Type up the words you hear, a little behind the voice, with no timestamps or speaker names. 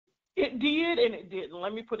It did and it didn't.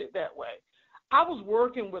 Let me put it that way. I was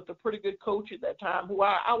working with a pretty good coach at that time who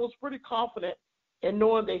I was pretty confident in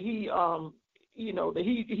knowing that he, that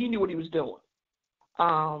he knew what he was doing.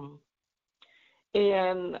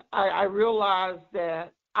 And I realized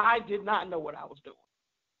that I did not know what I was doing.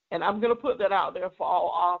 And I'm going to put that out there for all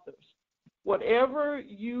authors. Whatever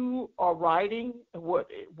you are writing,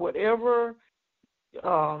 whatever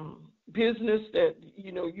business that,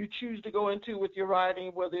 you choose to go into with your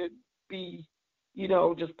writing, whether it be,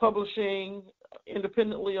 just publishing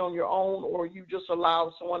independently on your own or you just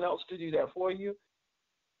allow someone else to do that for you,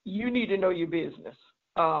 you need to know your business.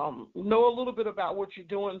 Know a little bit about what you're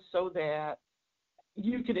doing so that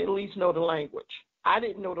you can at least know the language. I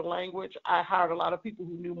didn't know the language. I hired a lot of people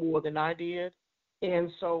who knew more than I did.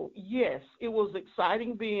 And so, yes, it was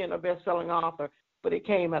exciting being a best-selling author, but it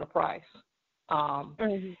came at a price.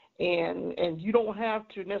 And you don't have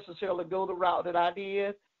to necessarily go the route that I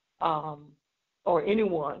did or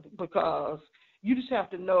anyone, because you just have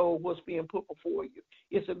to know what's being put before you.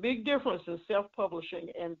 It's a big difference in self-publishing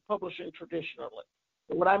and publishing traditionally.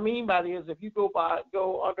 What I mean by this is if you go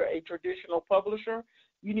under a traditional publisher,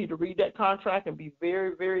 you need to read that contract and be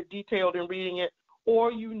very, very detailed in reading it,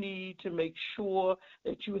 or you need to make sure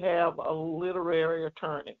that you have a literary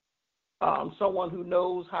attorney, someone who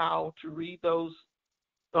knows how to read those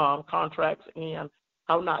contracts and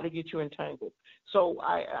how not to get you entangled. So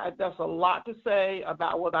that's a lot to say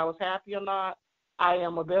about whether I was happy or not. I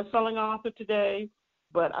am a best-selling author today,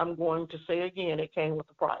 but I'm going to say again, it came with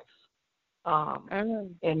a price.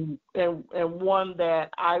 And one that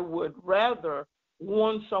I would rather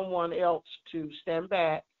want someone else to stand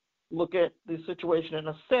back, look at the situation and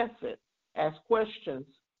assess it, ask questions.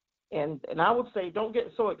 And I would say don't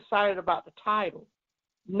get so excited about the title.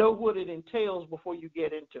 Know what it entails before you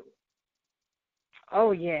get into it.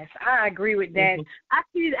 Oh, yes, I agree with that.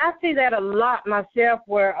 Mm-hmm. I see that a lot myself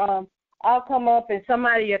where I'll come up and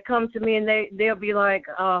somebody will come to me and they'll be like,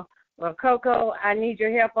 well, Koko, I need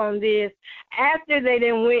your help on this. After they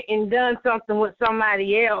then went and done something with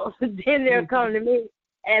somebody else, then they'll come to me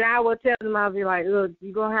and I will tell them, I'll be like, look,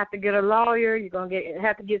 you're going to have to get a lawyer. You're going to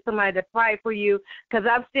have to get somebody to fight for you, because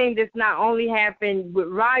I've seen this not only happen with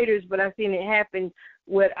writers, but I've seen it happen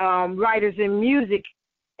with writers in music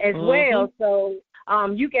as well. So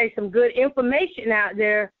you gave some good information out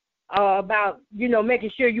there about,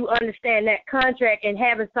 making sure you understand that contract and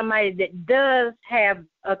having somebody that does have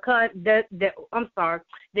that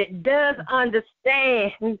does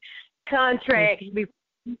understand contracts before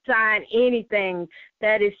you sign anything.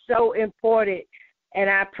 That is so important, and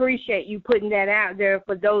I appreciate you putting that out there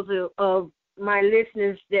for those of my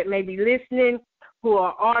listeners that may be listening who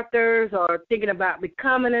are authors or thinking about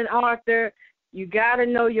becoming an author. You got to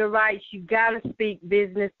know your rights. You got to speak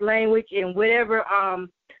business language, and whatever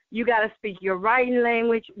you got to speak your writing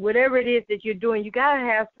language, whatever it is that you're doing, you got to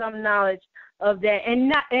have some knowledge of that.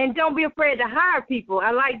 And don't be afraid to hire people.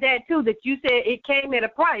 I like that, too, that you said it came at a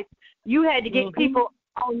price. You had to get people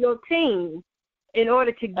on your team in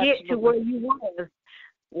order to get to where you was.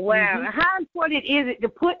 Wow. How important is it to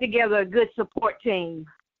put together a good support team?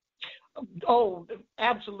 Oh,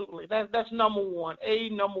 absolutely. That's number one,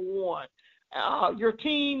 number one. Your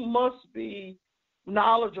team must be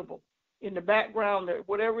knowledgeable in the background. That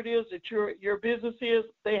whatever it is that your business is,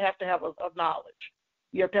 they have to have a knowledge.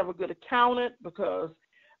 You have to have a good accountant, because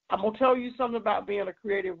I'm going to tell you something about being a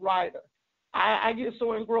creative writer. I get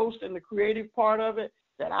so engrossed in the creative part of it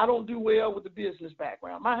that I don't do well with the business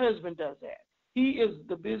background. My husband does that. He is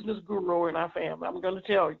the business guru in our family, I'm going to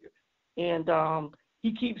tell you. And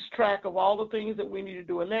he keeps track of all the things that we need to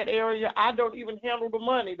do in that area. I don't even handle the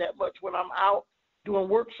money that much when I'm out doing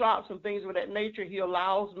workshops and things of that nature. He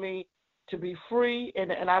allows me to be free,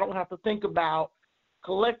 and I don't have to think about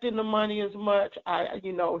collecting the money as much.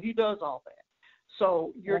 He does all that.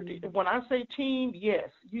 So when I say team, yes,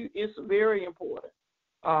 it's very important.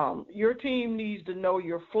 Your team needs to know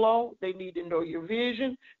your flow. They need to know your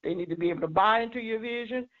vision. They need to be able to buy into your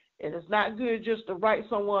vision. And it's not good just to write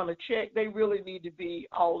someone a check. They really need to be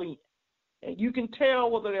all in. And you can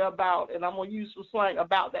tell whether they're about, and I'm going to use some slang,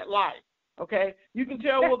 about that life, okay? You can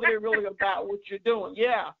tell whether they're really about what you're doing.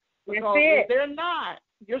 Yeah, because if they're not,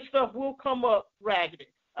 your stuff will come up raggedy.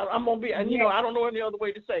 I'm going to be, and I don't know any other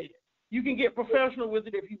way to say it. You can get professional with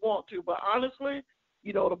it if you want to, but honestly,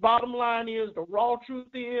 the bottom line is, the raw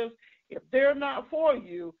truth is, if they're not for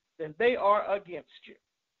you, then they are against you.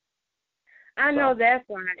 I know that's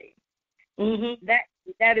right.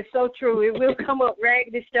 That is so true. It will come up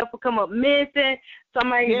raggedy. Stuff will come up missing.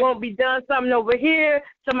 Somebody won't be done something over here.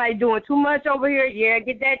 Somebody doing too much over here. Yeah,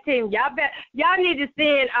 get that team. Y'all need to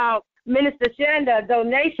send Minister Shandia a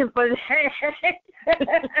donation for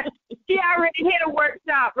that. She already hit a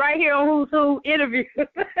workshop right here on Who's Who interview.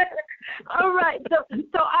 All right.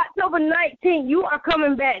 So October 19th, you are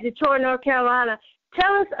coming back to Troy, North Carolina.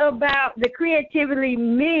 Tell us about the Creatively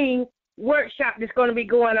Me workshop that's going to be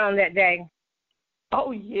going on that day.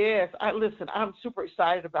 Oh, yes. Listen, I'm super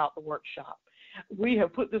excited about the workshop. We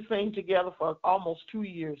have put this thing together for almost 2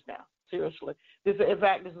 years now, seriously. In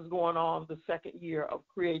fact, this is going on the second year of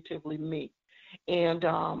Creatively Me. And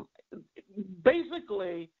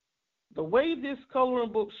basically, the way this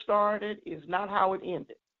coloring book started is not how it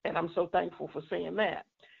ended. And I'm so thankful for saying that.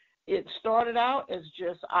 It started out as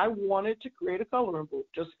just I wanted to create a coloring book,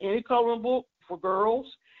 just any coloring book for girls.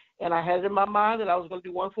 And I had it in my mind that I was going to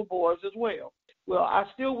do one for boys as well. Well, I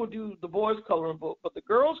still would do the boys' coloring book, but the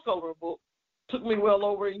girls' coloring book took me well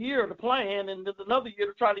over a year to plan, and then another year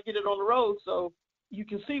to try to get it on the road. So you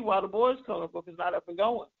can see why the boys' coloring book is not up and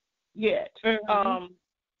going yet. Mm-hmm.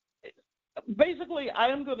 Basically, I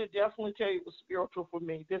am going to definitely tell you it was spiritual for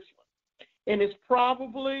me, this one. And it's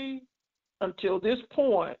probably, until this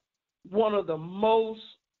point, one of the most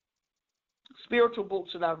spiritual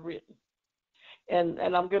books that I've written. And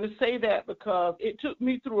I'm going to say that because it took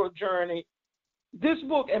me through a journey. This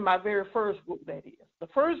book and my very first book, that is. The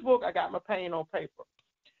first book, I got my pain on paper.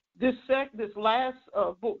 This last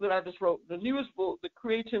book that I just wrote, the newest book, The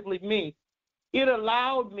Creatively Me, it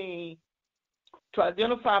allowed me to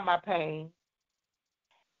identify my pain,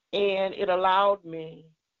 and it allowed me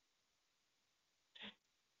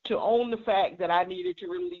to own the fact that I needed to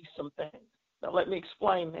release some things. Now, let me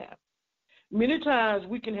explain that. Many times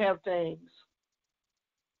we can have things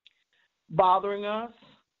bothering us,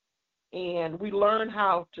 and we learn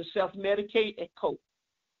how to self-medicate and cope.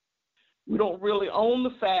 We don't really own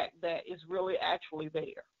the fact that it's really actually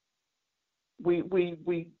there.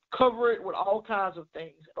 We cover it with all kinds of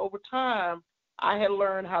things. Over time, I had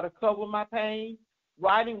learned how to cover my pain.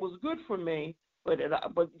 Writing was good for me, but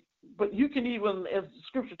you can even, as the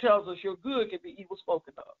scripture tells us, your good can be evil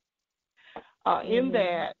spoken of. In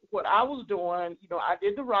that, what I was doing, I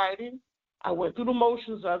did the writing. I went through the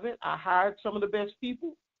motions of it. I hired some of the best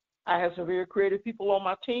people. I had some very creative people on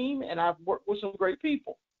my team, and I've worked with some great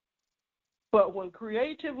people. But when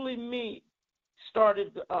Creatively Me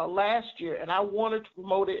started last year, and I wanted to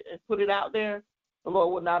promote it and put it out there, the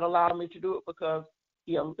Lord would not allow me to do it because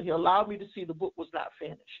he allowed me to see the book was not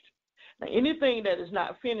finished. Now, anything that is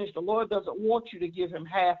not finished, the Lord doesn't want you to give him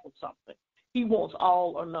half of something. He wants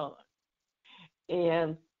all or none.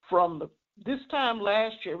 And from this time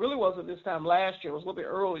last year, it really wasn't this time last year, it was a little bit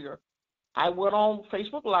earlier, I went on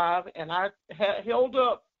Facebook Live, and I held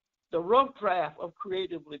up the rough draft of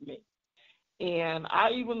Creatively Me. And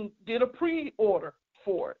I even did a pre-order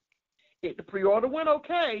for it. The pre-order went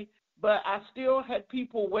okay, but I still had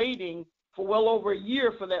people waiting for well over a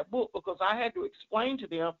year for that book because I had to explain to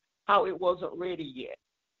them how it wasn't ready yet.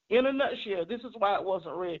 In a nutshell, this is why it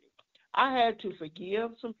wasn't ready. I had to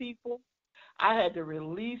forgive some people. I had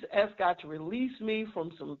to ask God to release me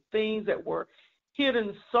from some things that were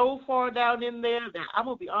hidden so far down in there that I'm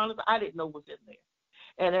going to be honest, I didn't know was in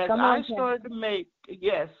there. And as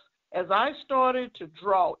I started to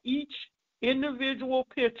draw each individual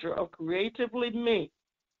picture of Creatively Me,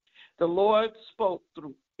 the Lord spoke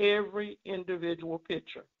through every individual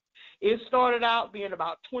picture. It started out being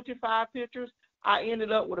about 25 pictures. I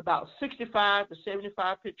ended up with about 65 to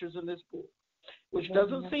 75 pictures in this book, which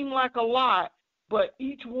doesn't seem like a lot, but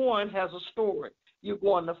each one has a story. You're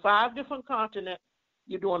going to 5 different continents.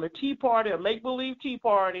 You're doing a tea party, a make-believe tea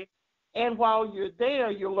party, and while you're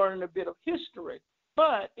there, you're learning a bit of history.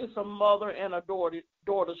 But it's a mother and a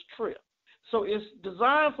daughter's trip. So it's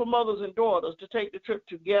designed for mothers and daughters to take the trip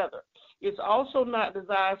together. It's also not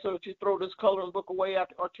designed so that you throw this coloring book away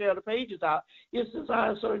or tear the pages out. It's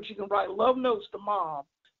designed so that you can write love notes to mom.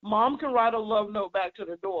 Mom can write a love note back to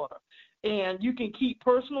the daughter. And you can keep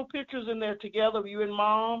personal pictures in there together of you and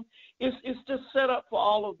mom. It's just set up for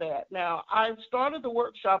all of that. Now, I've started the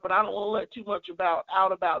workshop, and I don't want to let too much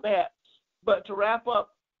out about that. But to wrap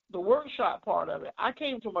up the workshop part of it, I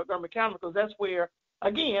came to Montgomery County because that's where,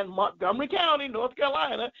 again, Montgomery County, North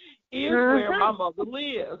Carolina, is where my mother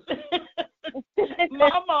lives.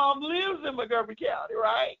 My mom lives in Montgomery County,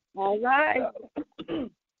 right? All right.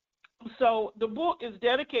 So the book is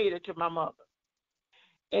dedicated to my mother.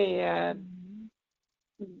 And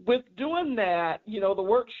with doing that, the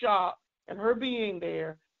workshop and her being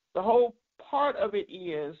there, the whole part of it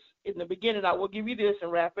is, in the beginning, I will give you this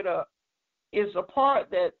and wrap it up, is a part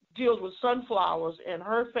that deals with sunflowers, and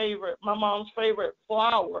my mom's favorite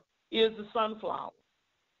flower is the sunflower.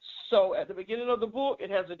 So at the beginning of the book, it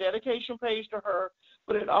has a dedication page to her,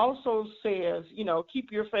 but it also says,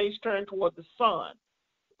 keep your face turned toward the sun.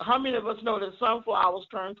 How many of us know that sunflowers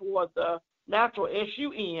turn toward the natural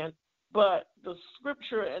sun? But the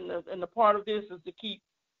scripture and the part of this is to keep,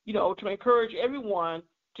 to encourage everyone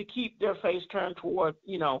to keep their face turned toward,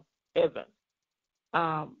 heaven.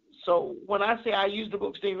 So when I say I use the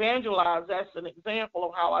books to evangelize, that's an example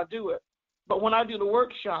of how I do it. But when I do the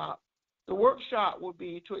workshop will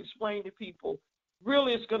be to explain to people,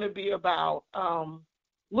 really it's going to be about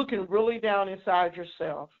looking really down inside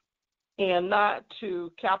yourself and not to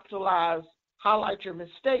highlight your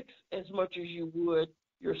mistakes as much as you would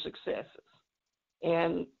your successes.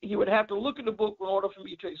 And you would have to look at the book in order for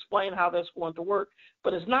me to explain how that's going to work.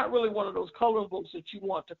 But it's not really one of those coloring books that you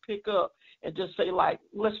want to pick up and just say, like,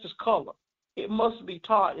 let's just color. It must be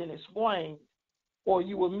taught and explained, or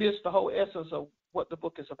you will miss the whole essence of what the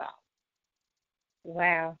book is about.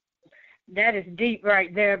 Wow. That is deep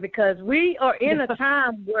right there, because we are in a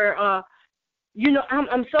time where,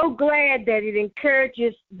 I'm so glad that it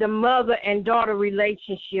encourages the mother and daughter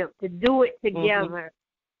relationship to do it together.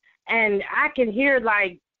 And I can hear,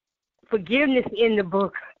 like, forgiveness in the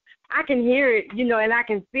book. I can hear it, and I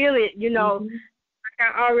can feel it, like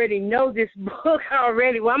I already know this book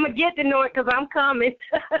already. Well, I'm going to get to know it because I'm coming.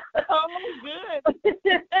 Oh,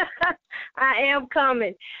 good. I am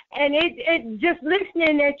coming. And it just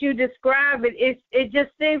listening at you describe it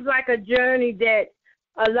just seems like a journey that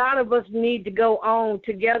a lot of us need to go on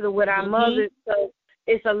together with our mothers. So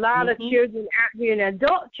it's a lot of children out here and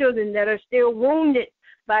adult children that are still wounded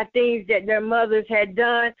by things that their mothers had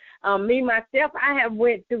done. Me, myself, I have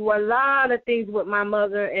went through a lot of things with my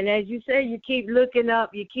mother. And as you say, you keep looking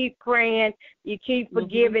up, you keep praying, you keep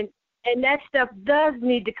forgiving. And that stuff does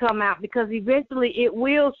need to come out, because eventually it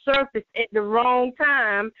will surface at the wrong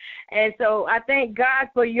time. And so I thank God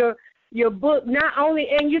for your book, not only,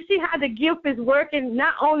 and you see how the gift is working,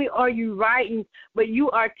 not only are you writing, but you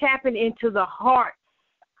are tapping into the heart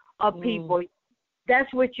of people.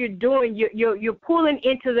 That's what you're doing. You're pulling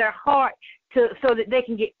into their heart so that they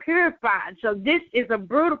can get purified. So this is a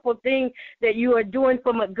beautiful thing that you are doing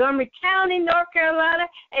for Montgomery County, North Carolina,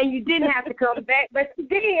 and you didn't have to come back, but you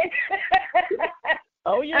did.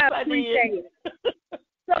 Oh, yes, I did.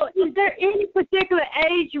 So is there any particular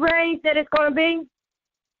age range that it's going to be?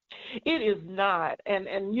 It is not.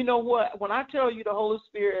 And you know what? When I tell you the Holy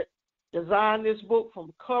Spirit designed this book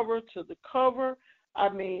from cover to the cover, I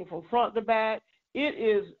mean from front to back, it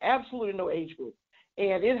is absolutely no age group.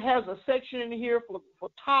 And it has a section in here for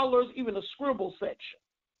toddlers, even a scribble section.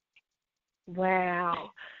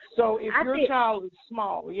 Wow. So if your child is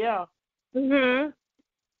small, Again,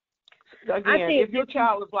 if your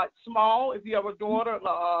child is like small, if you have a daughter,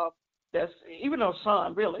 that's even a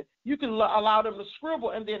son, really, you can allow them to scribble,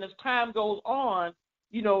 and then as time goes on,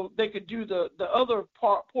 they could do the other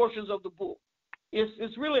portions of the book.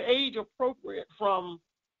 It's really age appropriate from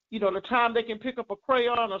the time they can pick up a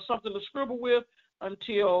crayon or something to scribble with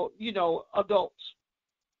until, adults.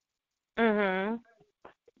 Yeah.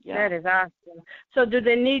 That is awesome. So do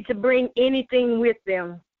they need to bring anything with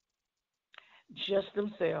them? Just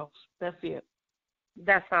themselves. That's it.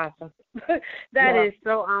 That's awesome. That is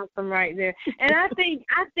so awesome right there. And I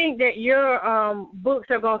think that your books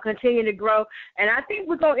are going to continue to grow, and I think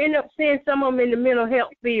we're going to end up seeing some of them in the mental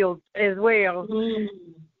health field as well.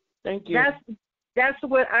 Thank you. That's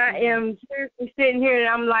what I am seriously sitting here, and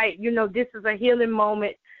I'm like, this is a healing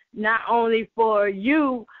moment, not only for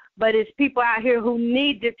you, but it's people out here who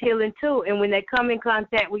need this healing too. And when they come in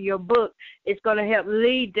contact with your book, it's going to help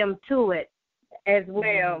lead them to it as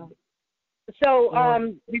well.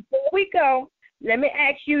 So before we go, let me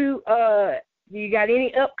ask you, do you got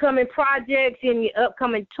any upcoming projects, any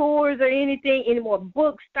upcoming tours or anything, any more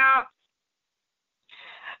book stops?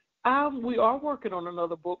 We are working on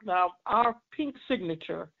another book now. Our Pink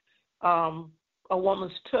Signature, A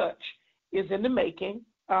Woman's Touch, is in the making.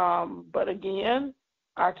 But again,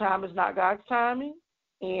 our time is not God's timing,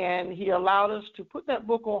 and He allowed us to put that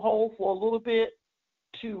book on hold for a little bit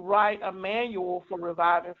to write a manual for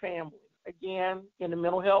reviving families. Again, in the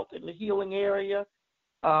mental health and the healing area.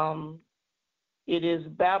 It is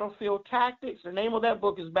Battlefield Tactics. The name of that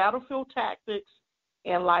book is Battlefield Tactics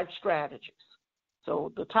and Life Strategies.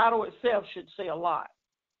 So the title itself should say a lot.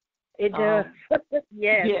 It does.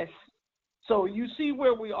 Yes. So you see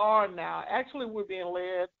where we are now. Actually, we're being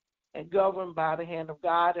led and governed by the hand of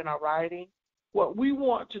God in our writing. What we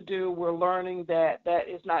want to do, we're learning that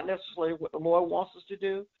is not necessarily what the Lord wants us to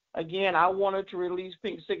do. Again, I wanted to release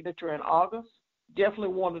Pink Signature in August. Definitely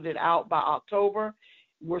wanted it out by October.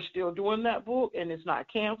 We're still doing that book, and it's not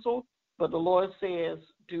canceled. But the Lord says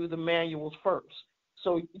do the manuals first.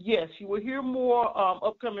 So, yes, you will hear more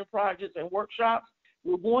upcoming projects and workshops.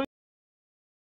 We're going